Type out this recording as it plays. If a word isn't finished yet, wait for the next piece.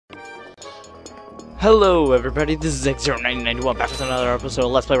Hello everybody, this is X0991 back with another episode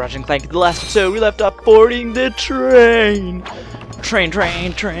of Let's Play Ratchet and Clank. The last episode we left off boarding the train.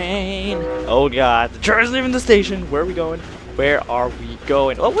 Train. Oh god, the train's leaving the station. Where are we going? Where are we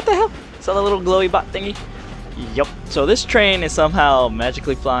going? Oh, what the hell? Is that a little glowy bot thingy? Yup. So this train is somehow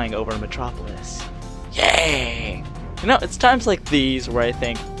magically flying over Metropolis. Yay! You know, it's times like these where I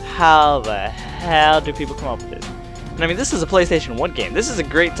think, how the hell do people come up with this? And I mean, this is a PlayStation 1 game. This is a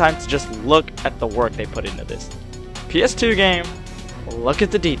great time to just look at the work they put into this. PS2 game, look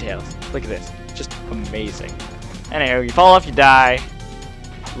at the details. Look at this. Just amazing. Anyway, you fall off, you die.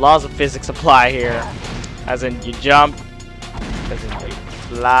 Laws of physics apply here. As in, you jump. As in, you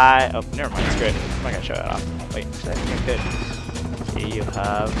fly. Oh, never mind. Screw it. I'm not going to show that off. Wait, I think I could. You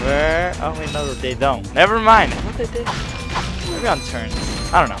hover. Oh, wait, no, they don't. Never mind. What they did? Maybe on turns.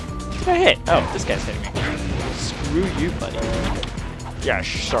 I don't know. What did I hit? Oh, this guy's hitting me. Screw you, buddy. Yeah,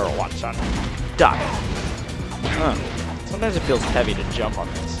 sure, Watson. Die. Huh. Sometimes it feels heavy to jump on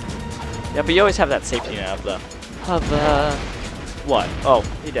this. Yeah, but you always have that safety net of the... What? Oh,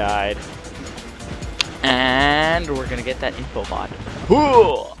 he died. And we're gonna get that info bot.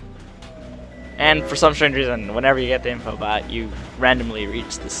 Whoa! And for some strange reason, whenever you get the info bot, you randomly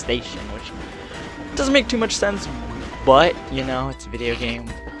reach the station, which doesn't make too much sense, but, you know, it's a video game.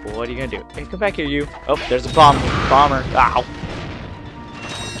 What are you gonna do? Hey, come back here, you. Oh, there's a bomber. Ow.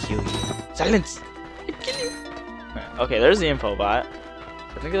 Kill you. Silence! I kill you. Okay, there's the info bot.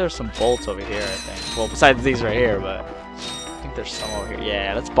 I think there's some bolts over here, I think. Well, besides these right here, but I think there's some over here.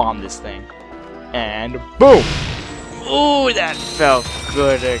 Yeah, let's bomb this thing. And boom! Ooh, that felt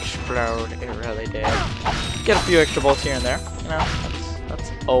good to explode. It really did. Get a few extra bolts here and there. You know,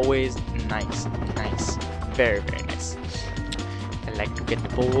 that's always nice. Nice. Very, very nice. I like to get the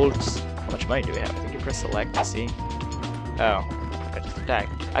bolts. How much money do we have? I think you press select to see. Oh, I just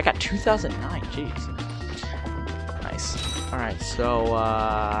attacked. I got 2009. Jeez. Nice. Alright, so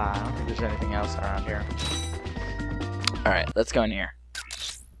I don't think there's anything else around here. Alright, let's go in here.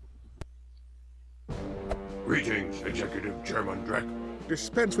 Greetings, Executive Chairman Drek.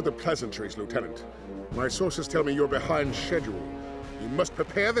 Dispense with the pleasantries, Lieutenant. My sources tell me you're behind schedule. You must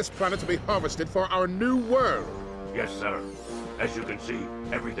prepare this planet to be harvested for our new world. Yes, sir. As you can see,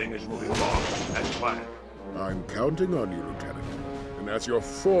 everything is moving along as planned. I'm counting on you, Lieutenant. And as your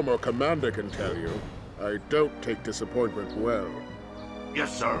former commander can tell you, I don't take disappointment well.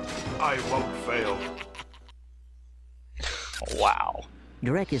 Yes, sir. I won't fail. Wow.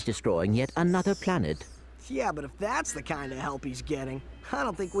 Drek is destroying yet another planet. Yeah, but if that's the kind of help he's getting, I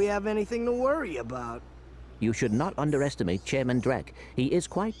don't think we have anything to worry about. You should not underestimate Chairman Drek. He is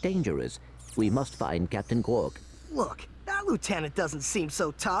quite dangerous. We must find Captain Quark. Look, that lieutenant doesn't seem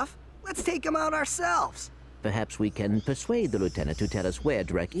so tough. Let's take him out ourselves. Perhaps we can persuade the lieutenant to tell us where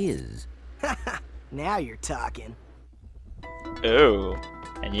Drek is. Now you're talking. Ooh.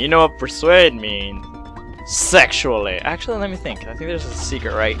 And you know what persuade means? Sexually. Actually, let me think. I think there's a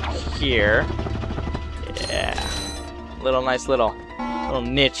secret right here. Yeah. Nice little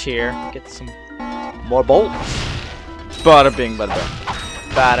niche here. Get some more bolts. Bada bing, bada boom.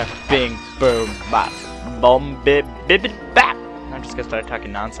 Bada bing, boom, bop. Boom, bip, bip, bip, bap. I'm just gonna start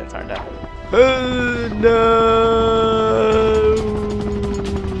talking nonsense, aren't I? Oh no!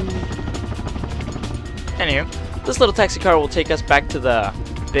 Anywho, this little taxi car will take us back to the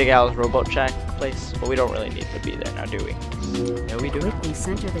Big Al's Robot Shack place, but we don't really need to be there now, do we? No, we do. Quickly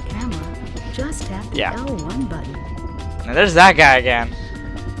center the camera. Just tap the L1 button. Now there's that guy again.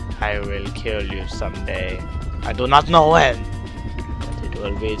 I will kill you someday. I do not know when, but it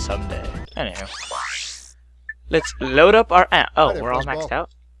will be someday. Anyhow, let's load up our amp. Oh, we're all maxed out.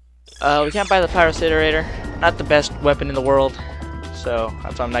 We can't buy the Pyrocinerator. Not the best weapon in the world, so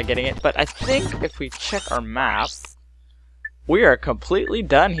that's why I'm not getting it. But I think if we check our map, we are completely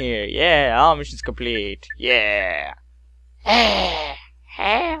done here. Yeah, all missions complete. Yeah.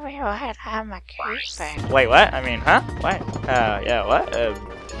 Wait, what? I mean, huh? What? Yeah, what?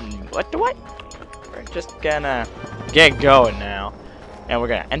 What? We're just gonna get going now. And we're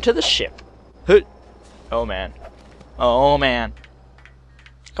gonna enter the ship. Oh, man. Oh, man.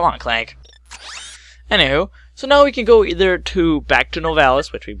 Come on, Clank. Anywho, so now we can go either back to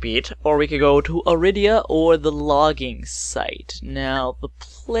Novalis, which we beat, or we could go to Iridia or the logging site. Now, the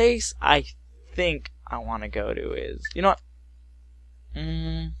place I think I want to go to is... You know what?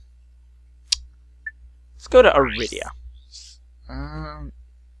 Let's go to Iridia.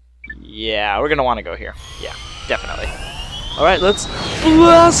 Yeah, we're gonna want to go here. Yeah, definitely. Alright, let's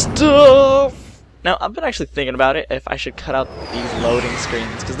blast off! Now, I've been actually thinking about it, if I should cut out these loading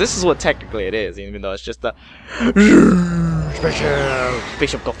screens, because this is what technically it is, even though it's just the...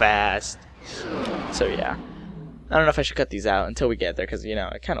 Spaceship go fast. So yeah. I don't know if I should cut these out until we get there, because, you know,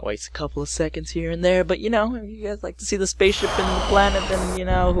 it kind of wastes a couple of seconds here and there. But, you know, if you guys like to see the spaceship and the planet, then, you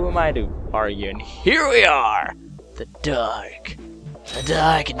know, who am I to argue? And here we are! The dark. The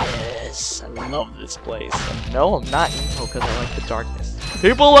darkness. I love this place. And no, I'm not evil because I like the darkness.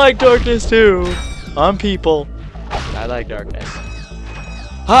 People like darkness too. I'm people. I like darkness.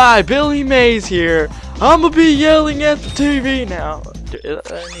 Hi, Billy Mays here. I'm gonna be yelling at the TV now.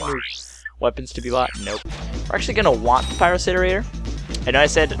 Any new weapons to be bought? Nope. We're actually gonna want the Pyrocerator. I know I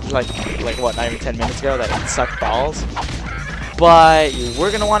said like what, not even 10 minutes ago that it sucked balls. But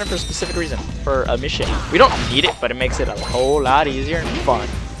we're gonna want it for a specific reason, for a mission. We don't need it, but it makes it a whole lot easier and fun.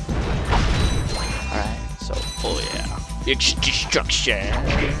 Alright, so, oh yeah. It's destruction.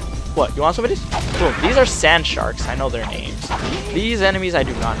 What, you want some of these? Boom, these are sand sharks, I know their names. These enemies, I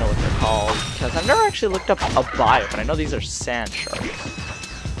do not know what they're called, because I've never actually looked up a bio, but I know these are sand sharks.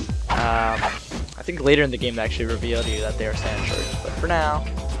 I think later in the game they actually revealed to you that they are sand sharks, but for now,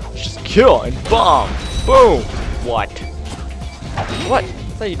 let's just kill and bomb. Boom! What? What? I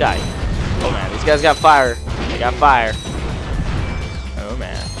thought you died. Oh man, these guys got fire. They got fire. Oh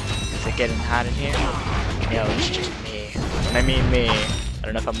man. Is it getting hot in here? No, it's just me. When I mean me, I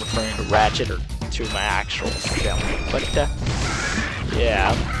don't know if I'm referring to Ratchet or to my actual self. But,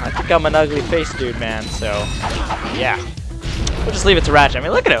 yeah. I think I'm an ugly face dude, man, so, yeah. We'll just leave it to Ratchet. I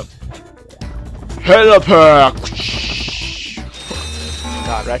mean, look at him. Helipack!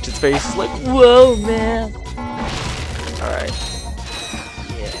 God, Ratchet's face is like, whoa, man. Alright.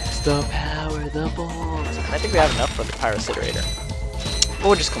 The power, the balls. And I think we have enough for the Pyrocerator. But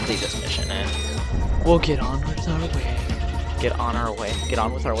we'll just complete this mission and we'll get on with our way. Get on our way. Get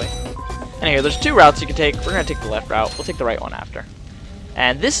on with our way. Anyway, there's two routes you can take. We're gonna take the left route. We'll take the right one after.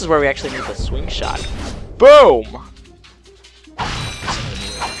 And this is where we actually need the swing shot. Boom!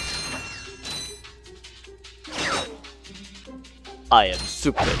 I am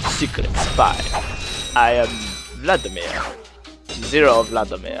super secret spy. I am Vladimir. Zero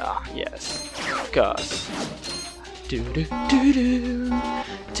Vladimir, yes. Cause nobody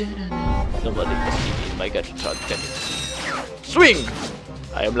can see me, my gadget gadgets. Swing!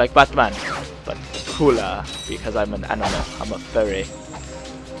 I am like Batman, but cooler because I'm an animal. I'm a furry.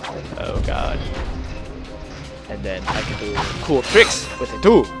 Oh god. And then I can do cool tricks with it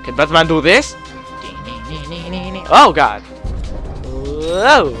too. Can Batman do this? Oh god.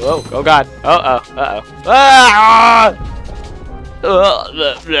 Oh god. Ah!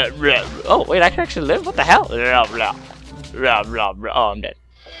 Oh wait, I can actually live? What the hell? Oh, I'm dead.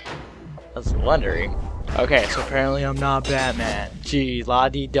 I was wondering. Okay, so apparently I'm not Batman. Gee,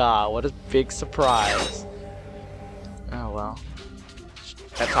 la-dee-da, what a big surprise. Oh well.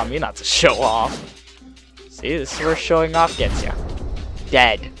 That's on me not to show off. See, this is where showing off gets ya.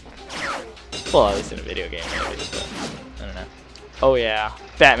 Dead. Well, at least in a video game, maybe, but I don't know. Oh yeah,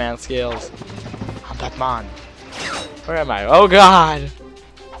 Batman skills. I'm Batman. Where am I? Oh god!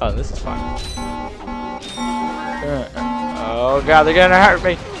 Oh, this is fun. Oh god, they're gonna hurt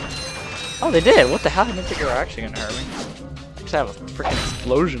me! Oh, they did! What the hell? I didn't think they were actually gonna hurt me. I just have a freaking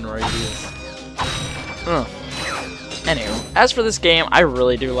explosion radius. Anyway, as for this game, I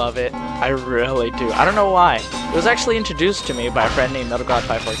really do love it. I really do. I don't know why. It was actually introduced to me by a friend named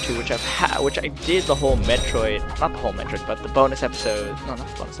MetalGod542, which I did the whole Metroid, not the whole Metroid, but the bonus episode, no, not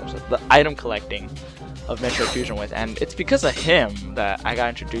the bonus episode, the item collecting of Metroid Fusion with, and it's because of him that I got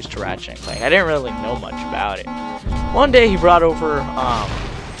introduced to Ratchet and Clank. I didn't really know much about it. One day he brought over,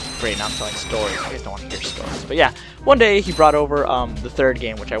 great, now I'm telling stories. You guys don't want to hear stories, but yeah, one day he brought over the third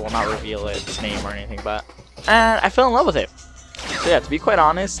game, which I will not reveal its name or anything, but and I fell in love with it. So yeah, to be quite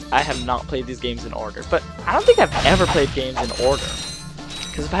honest, I have not played these games in order, but I don't think I've ever played games in order.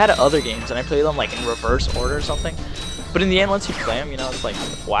 Because I've had other games and I play them like in reverse order or something. But in the end, once you play them, you know, it's like,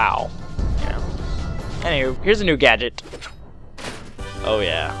 wow. You know. Anywho, here's a new gadget. Oh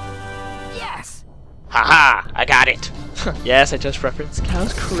yeah. Yes! Haha, I got it. Yes, I just referenced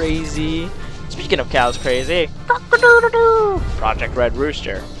Cows Crazy. Speaking of Cows Crazy, Project Red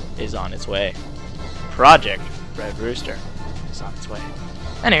Rooster is on its way. Project Red Rooster is on its way.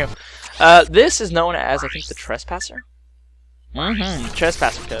 Anywho, this is known as, I think, the Trespasser.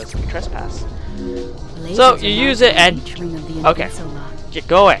 Trespasser, because we trespass. So you use it and okay,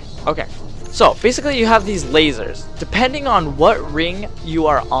 go away. Okay, so basically you have these lasers. Depending on what ring you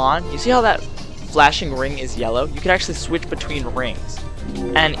are on, you see how that flashing ring is yellow? You can actually switch between rings,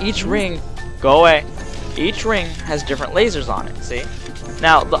 and each ring, go away. Each ring has different lasers on it. See?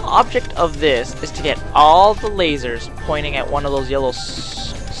 Now the object of this is to get all the lasers pointing at one of those yellow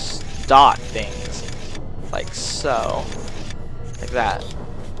dot things, like so. Like that.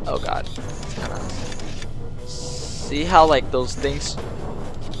 Oh god. See how like those things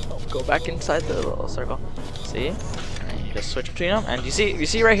go back inside the little circle? See? And you just switch between them, and you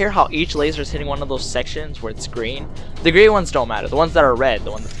see right here how each laser is hitting one of those sections where it's green. The green ones don't matter. The ones that are red,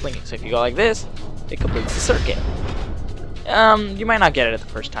 the one that's blinking. So if you go like this, it completes the circuit. You might not get it at the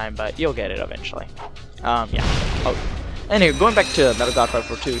first time, but you'll get it eventually. Yeah. Oh. Anyway, going back to Metal God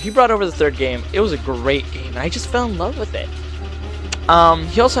 542, he brought over the third game. It was a great game, and I just fell in love with it.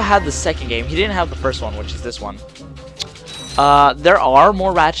 He also had the second game. He didn't have the first one, which is this one. There are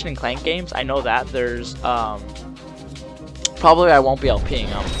more Ratchet and Clank games. I know that. There's, probably I won't be LPing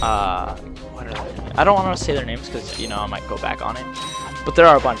them. What are they? I don't want to say their names because, you know, I might go back on it. But there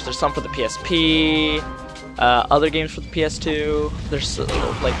are a bunch. There's some for the PSP, other games for the PS2. There's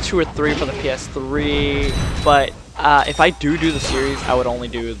like 2 or 3 for the PS3. But if I do the series, I would only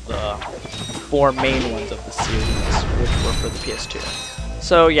do the 4 main ones of the series, which were for the PS2.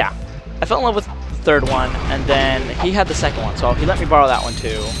 So yeah, I fell in love with the third one, and then he had the second one, so he let me borrow that one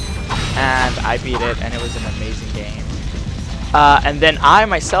too, and I beat it, and it was an amazing game. And then I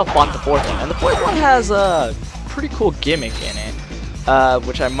myself bought the fourth one, and the fourth one has a pretty cool gimmick in it,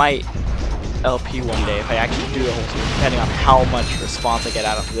 which I might LP one day if I actually do the whole series, depending on how much response I get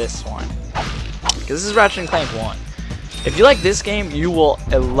out of this one. Because this is Ratchet and Clank 1. If you like this game, you will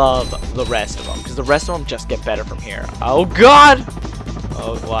love the rest of them, because the rest of them just get better from here. Oh god!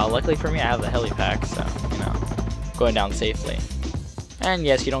 Oh wow, luckily for me I have the heli pack, so, you know, going down safely. And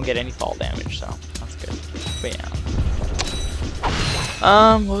yes, you don't get any fall damage, so that's good. But yeah.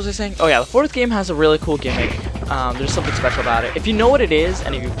 What was I saying? Oh yeah, the fourth game has a really cool gimmick. There's something special about it. If you know what it is,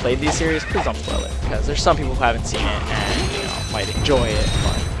 and if you've played these series, please don't spoil it, because there's some people who haven't seen it, and, you know, might enjoy it,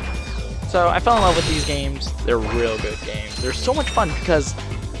 but... So I fell in love with these games. They're real good games. They're so much fun because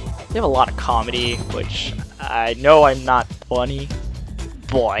they have a lot of comedy, which I know I'm not funny,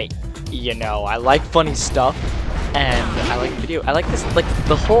 but you know, I like funny stuff, and I like I like this, like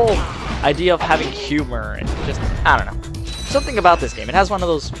the whole idea of having humor, and just, I don't know, something about this game. It has one of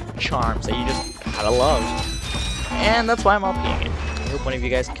those charms that you just gotta love, and that's why I'm LPing it. I hope one of you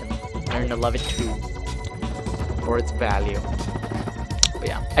guys can learn to love it too, for its value. But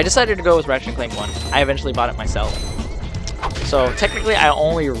yeah, I decided to go with Ratchet and Clank 1. I eventually bought it myself. So technically I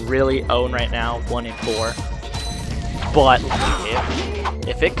only really own right now 1 and 4. But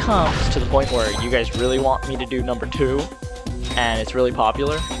if it comes to the point where you guys really want me to do number 2, and it's really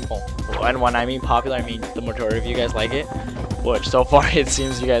popular, and when I mean popular, I mean the majority of you guys like it, which so far it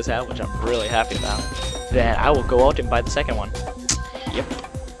seems you guys have, which I'm really happy about, then I will go out and buy the second one. Yep.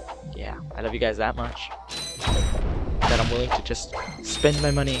 Yeah, I love you guys that much, that I'm willing to just spend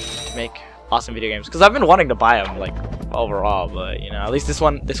my money to make awesome video games. Because I've been wanting to buy them, like, overall, but, you know, at least this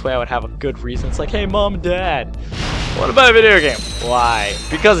way I would have a good reason. It's like, hey, Mom and Dad, I want to buy a video game. Why?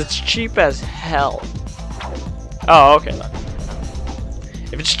 Because it's cheap as hell. Oh, okay, then.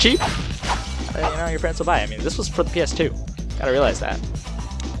 If it's cheap, then, you know, your parents will buy it. I mean, this was for the PS2. Gotta realize that.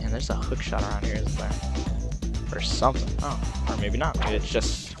 And there's a hook shot around here, isn't there? Or something. Oh, or maybe not. Maybe it's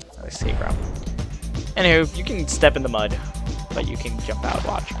just an escape route. Anywho, you can step in the mud, but you can jump out,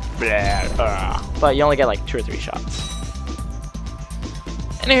 watch. But you only get like 2 or 3 shots.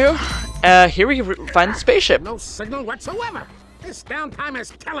 Anywho, here we find the spaceship. No signal whatsoever. This downtime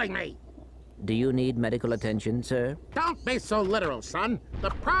is killing me. Do you need medical attention, sir? Don't be so literal, son. The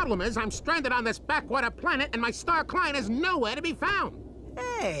problem is I'm stranded on this backwater planet and my star client is nowhere to be found.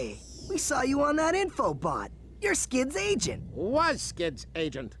 Hey, we saw you on that info bot. You're Skid's agent. Was Skid's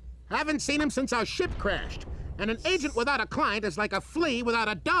agent. Haven't seen him since our ship crashed. And an agent without a client is like a flea without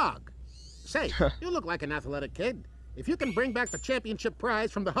a dog. Say, you look like an athletic kid. If you can bring back the championship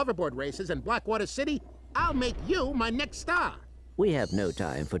prize from the hoverboard races in Blackwater City, I'll make you my next star. We have no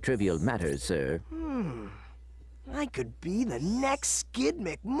time for trivial matters, sir. I could be the next Skid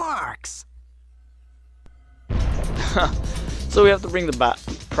McMarks. So we have to bring the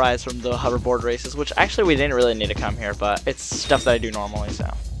prize from the hoverboard races, which actually we didn't really need to come here, but it's stuff that I do normally, so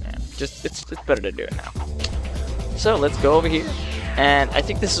yeah, just it's better to do it now. So let's go over here, and I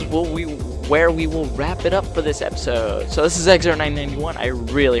think this is where we will wrap it up for this episode. So this is X0991. I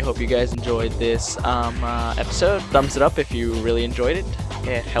really hope you guys enjoyed this episode. Thumbs it up if you really enjoyed it.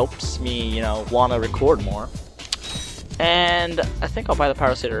 It helps me, you know, want to record more. And I think I'll buy the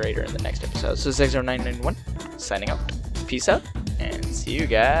Power Raider in the next episode. So this is X0991 signing out. Peace out, and see you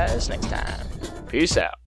guys next time. Peace out.